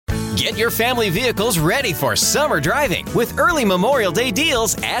Get your family vehicles ready for summer driving with early Memorial Day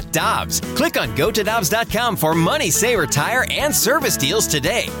deals at Dobbs. Click on GoToDobbs.com for money saver tire and service deals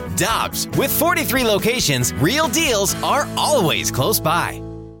today. Dobbs, with 43 locations, real deals are always close by.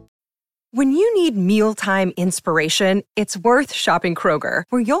 When you need mealtime inspiration, it's worth shopping Kroger,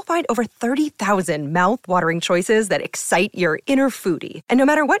 where you'll find over 30,000 mouth-watering choices that excite your inner foodie. And no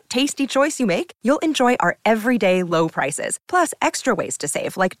matter what tasty choice you make, you'll enjoy our everyday low prices, plus extra ways to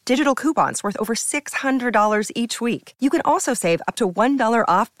save, like digital coupons worth over $600 each week. You can also save up to $1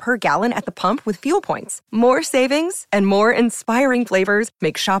 off per gallon at the pump with fuel points. More savings and more inspiring flavors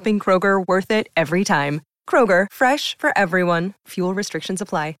make shopping Kroger worth it every time. Kroger, fresh for everyone. Fuel restrictions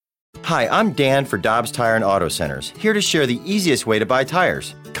apply. Hi, I'm Dan for Dobbs Tire and Auto Centers, here to share the easiest way to buy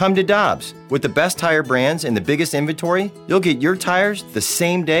tires. Come to Dobbs. With the best tire brands and the biggest inventory, you'll get your tires the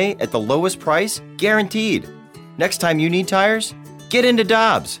same day at the lowest price, guaranteed. Next time you need tires, get into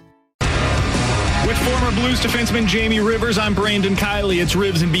Dobbs. With former Blues defenseman Jamie Rivers, I'm Brandon Kiley. It's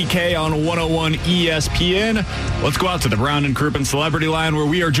Rivs and BK on 101 ESPN. Let's go out to the Brown and Crouppen Celebrity Line, where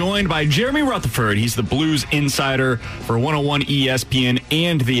we are joined by Jeremy Rutherford. He's the Blues insider for 101 ESPN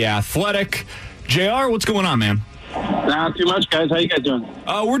and The Athletic. JR, what's going on, man? Not too much, guys. How you guys doing?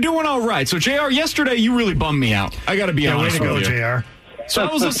 We're doing all right. So, JR, yesterday you really bummed me out. I got to be honest with you. Way to go, JR. So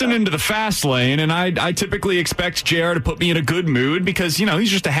I was listening to the Fast Lane, and I typically expect JR to put me in a good mood because, you know,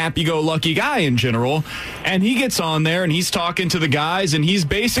 he's just a happy-go-lucky guy in general. And he gets on there, and he's talking to the guys, and he's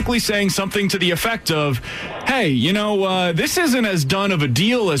basically saying something to the effect of, hey, you know, this isn't as done of a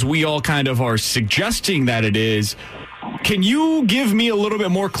deal as we all kind of are suggesting that it is. Can you give me a little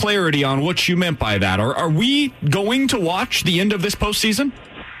bit more clarity on what you meant by that? Are we going to watch the end of this postseason?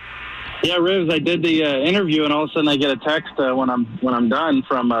 Yeah, Rivs, I did the interview, and all of a sudden I get a text when I'm done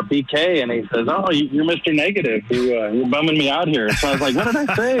from BK, and he says, "Oh, you're Mr. Negative. You're bumming me out here." So I was like, "What did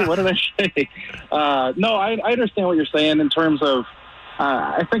I say? What did I say?" No, I understand what you're saying in terms of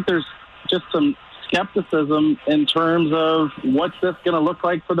I think there's just some skepticism in terms of what's this going to look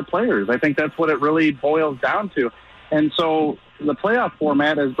like for the players. I think that's what it really boils down to. And so the playoff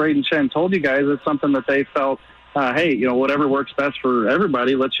format, as Braden Shen told you guys, is something that they felt, hey, you know, whatever works best for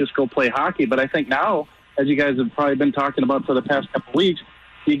everybody, let's just go play hockey. But I think now, as you guys have probably been talking about for the past couple of weeks,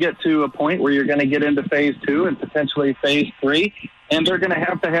 you get to a point where you're going to get into phase 2 and potentially phase 3, and they're going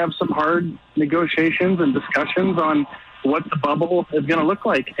to have some hard negotiations and discussions on what the bubble is going to look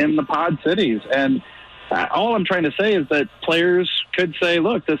like in the pod cities. And all I'm trying to say is that players could say,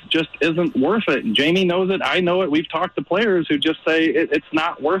 look, this just isn't worth it. And Jamie knows it. I know it. We've talked to players who just say it's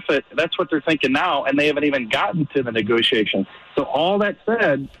not worth it. That's what they're thinking now, and they haven't even gotten to the negotiation. So all that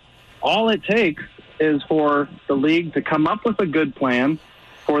said, all it takes is for the league to come up with a good plan,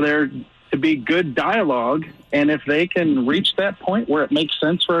 for there to be good dialogue, and if they can reach that point where it makes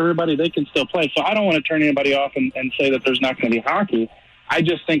sense for everybody, they can still play. So I don't want to turn anybody off and say that there's not going to be hockey. I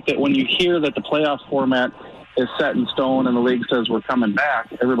just think that when you hear that the playoff format is set in stone and the league says we're coming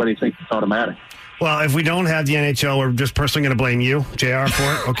back, everybody thinks it's automatic. Well, if we don't have the NHL, we're just personally going to blame you, JR, for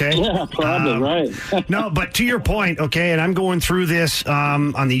it, okay? Yeah, probably, right. No, but to your point, okay, and I'm going through this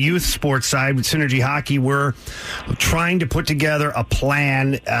on the youth sports side with Synergy Hockey. We're trying to put together a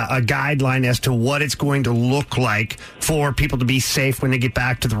plan, a guideline as to what it's going to look like for people to be safe when they get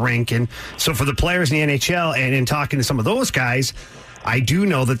back to the rink. And so for the players in the NHL and in talking to some of those guys, I do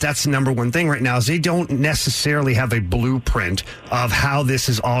know that that's the number one thing right now is they don't necessarily have a blueprint of how this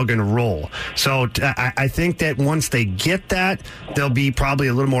is all going to roll. So I think that once they get that, they'll be probably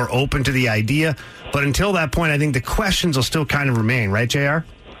a little more open to the idea. But until that point, I think the questions will still kind of remain, right, JR?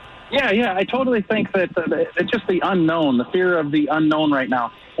 Yeah, I totally think that it's just the unknown, the fear of the unknown right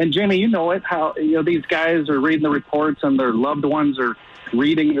now. And Jamie, you know it, how these guys are reading the reports and their loved ones are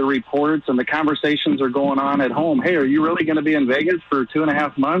reading the reports and the conversations are going on at home. Hey, are you really going to be in Vegas for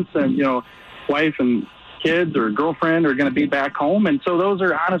 2.5 months? And, wife and kids or girlfriend are going to be back home. And so those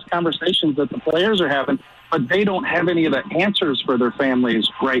are honest conversations that the players are having, but they don't have any of the answers for their families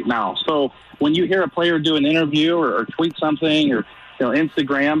right now. So when you hear a player do an interview or tweet something or,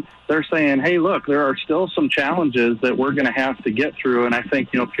 Instagram, they're saying, hey, look, there are still some challenges that we're going to have to get through. And I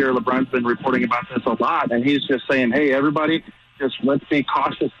think, Pierre LeBrun's been reporting about this a lot. And he's just saying, hey, everybody, just let's be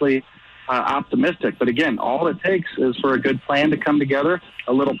cautiously optimistic. But again, all it takes is for a good plan to come together,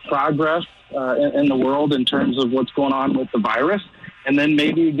 a little progress in the world in terms of what's going on with the virus, and then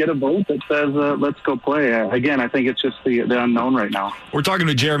maybe you get a vote that says, let's go play. Again, I think it's just the unknown right now. We're talking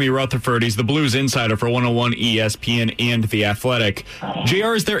to Jeremy Rutherford. He's the Blues insider for 101 ESPN and The Athletic.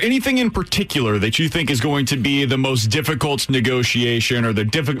 JR, is there anything in particular that you think is going to be the most difficult negotiation or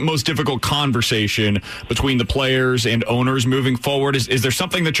the most difficult conversation between the players and owners moving forward? Is there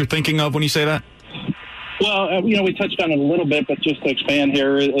something that you're thinking of when you say that? Well, we touched on it a little bit, but just to expand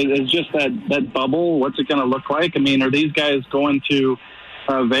here, is just that bubble. What's it going to look like? I mean, are these guys going to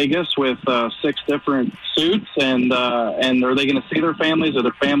Vegas with 6 different suits, and are they going to see their families? Are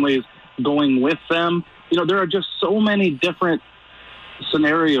their families going with them? There are just so many different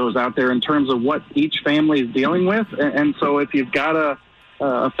scenarios out there in terms of what each family is dealing with. And so if you've got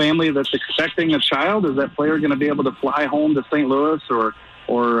a family that's expecting a child, is that player going to be able to fly home to St. Louis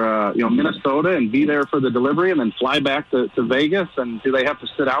or Minnesota and be there for the delivery and then fly back to Vegas? And do they have to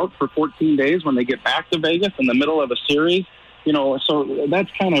sit out for 14 days when they get back to Vegas in the middle of a series? So that's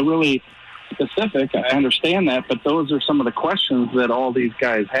kind of really specific. I understand that, but those are some of the questions that all these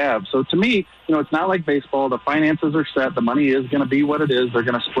guys have. So to me, it's not like baseball. The finances are set. The money is going to be what it is. They're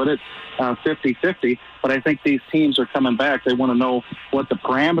going to split it 50-50. But I think these teams are coming back. They want to know what the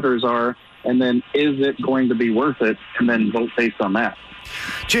parameters are, and then is it going to be worth it, and then vote based on that.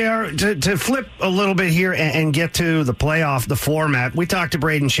 JR, to flip a little bit here and get to the playoff, the format, we talked to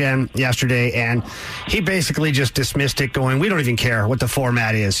Brayden Schenn yesterday, and he basically just dismissed it, going, we don't even care what the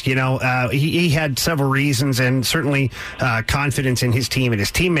format is. He had several reasons and certainly confidence in his team and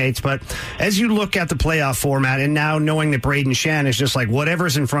his teammates. But as you look at the playoff format, and now knowing that Brayden Schenn is just like,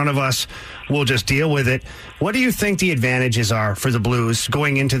 whatever's in front of us, we'll just deal with it. What do you think the advantages are for the Blues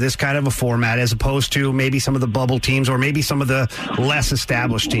going into this kind of a format as opposed to maybe some of the bubble teams or maybe some of the less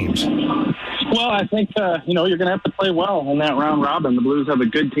established teams? Well, I think, you're going to have to play well in that round robin. The Blues have a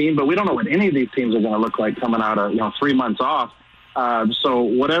good team, but we don't know what any of these teams are going to look like coming out of, 3 months off. So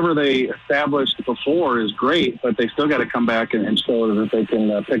whatever they established before is great, but they still got to come back and show that they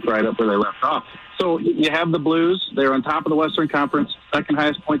can pick right up where they left off. So you have the Blues. They're on top of the Western Conference, second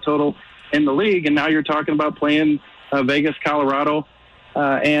highest point total in the league, and now you're talking about playing Vegas, Colorado,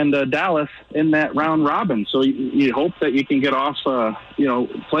 and Dallas in that round robin. So you hope that you can get off,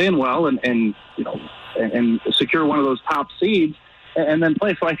 playing well and secure one of those top seeds and then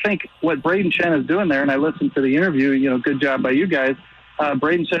play. So I think what Brayden Schenn is doing there, and I listened to the interview, good job by you guys.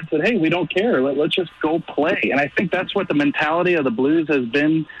 Brayden Schenn said, hey, we don't care. Let's just go play. And I think that's what the mentality of the Blues has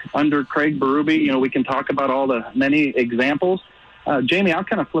been under Craig Berube. We can talk about all the many examples. Jamie, I'll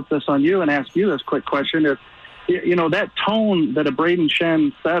kind of flip this on you and ask you this quick question. If, that tone that a Brayden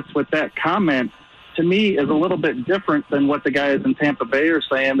Schenn sets with that comment, to me, is a little bit different than what the guys in Tampa Bay are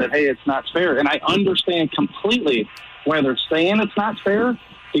saying, that, hey, it's not fair. And I understand completely why they're saying it's not fair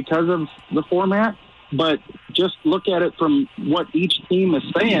because of the format, but just look at it from what each team is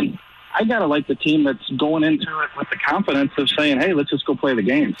saying. I got to like the team that's going into it with the confidence of saying, hey, let's just go play the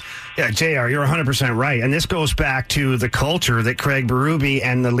game. Yeah, JR, you're 100% right. And this goes back to the culture that Craig Berube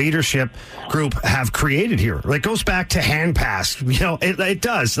and the leadership group have created here. It goes back to hand pass. It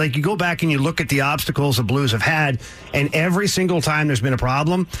does. Like, you go back and you look at the obstacles the Blues have had, and every single time there's been a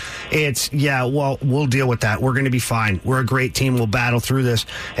problem, it's, we'll deal with that. We're going to be fine. We're a great team. We'll battle through this.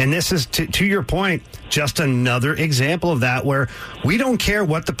 And this is, to your point, just another example of that, where we don't care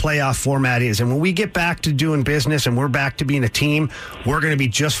what the playoff format is. And when we get back to doing business and we're back to being a team, we're going to be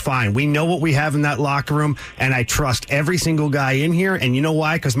just fine. We know what we have in that locker room, and I trust every single guy in here. And you know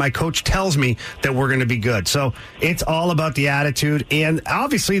why? Because my coach tells me that we're going to be good. So it's all about the attitude and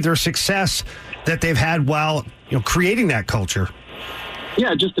obviously their success that they've had while creating that culture.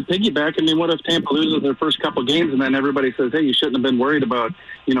 Yeah, just to piggyback, what if Tampa loses their first couple games and then everybody says, hey, you shouldn't have been worried about,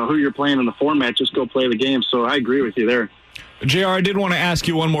 who you're playing in the format, just go play the game. So I agree with you there. JR, I did want to ask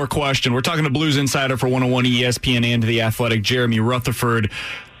you one more question. We're talking to Blues insider for 101 ESPN and The Athletic, Jeremy Rutherford.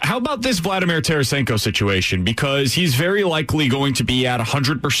 How about this Vladimir Tarasenko situation? Because he's very likely going to be at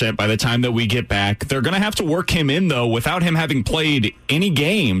 100% by the time that we get back. They're going to have to work him in, though, without him having played any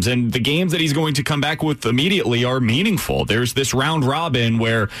games. And the games that he's going to come back with immediately are meaningful. There's this round robin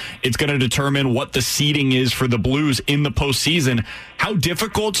where it's going to determine what the seeding is for the Blues in the postseason. How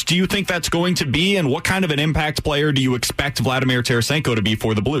difficult do you think that's going to be? And what kind of an impact player do you expect Vladimir Tarasenko to be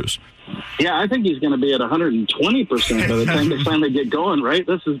for the Blues? Yeah, I think he's going to be at 120% by the time they finally get going, right?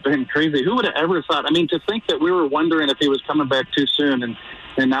 This has been crazy. Who would have ever thought? To think that we were wondering if he was coming back too soon,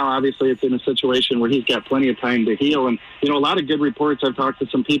 and now obviously it's in a situation where he's got plenty of time to heal. And, a lot of good reports. I've talked to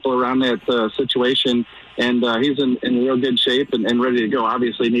some people around that situation, and he's in real good shape and ready to go.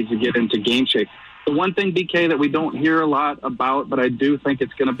 Obviously needs to get into game shape. The one thing, BK, that we don't hear a lot about, but I do think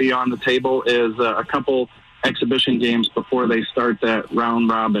it's going to be on the table is a couple exhibition games before they start that round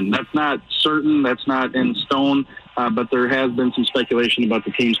robin. That's not certain. That's not in stone. But there has been some speculation about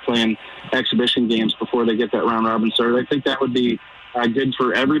the teams playing exhibition games before they get that round robin started. I think that would be good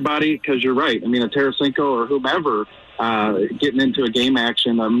for everybody, because you're right. I mean, a Tarasenko or whomever getting into a game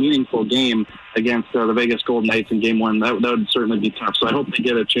action, a meaningful game against the Vegas Golden Knights in Game 1, that would certainly be tough. So I hope they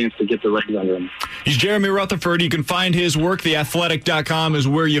get a chance to get the legs under him. He's Jeremy Rutherford. You can find his work. TheAthletic.com is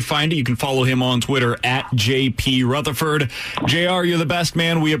where you find it. You can follow him on Twitter at JP Rutherford. JR, you're the best,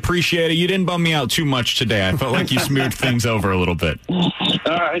 man. We appreciate it. You didn't bum me out too much today. I felt like you smoothed things over a little bit.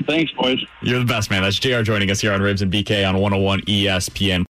 All right. Thanks, boys. You're the best, man. That's JR joining us here on Ribs and BK on 101 ESPN.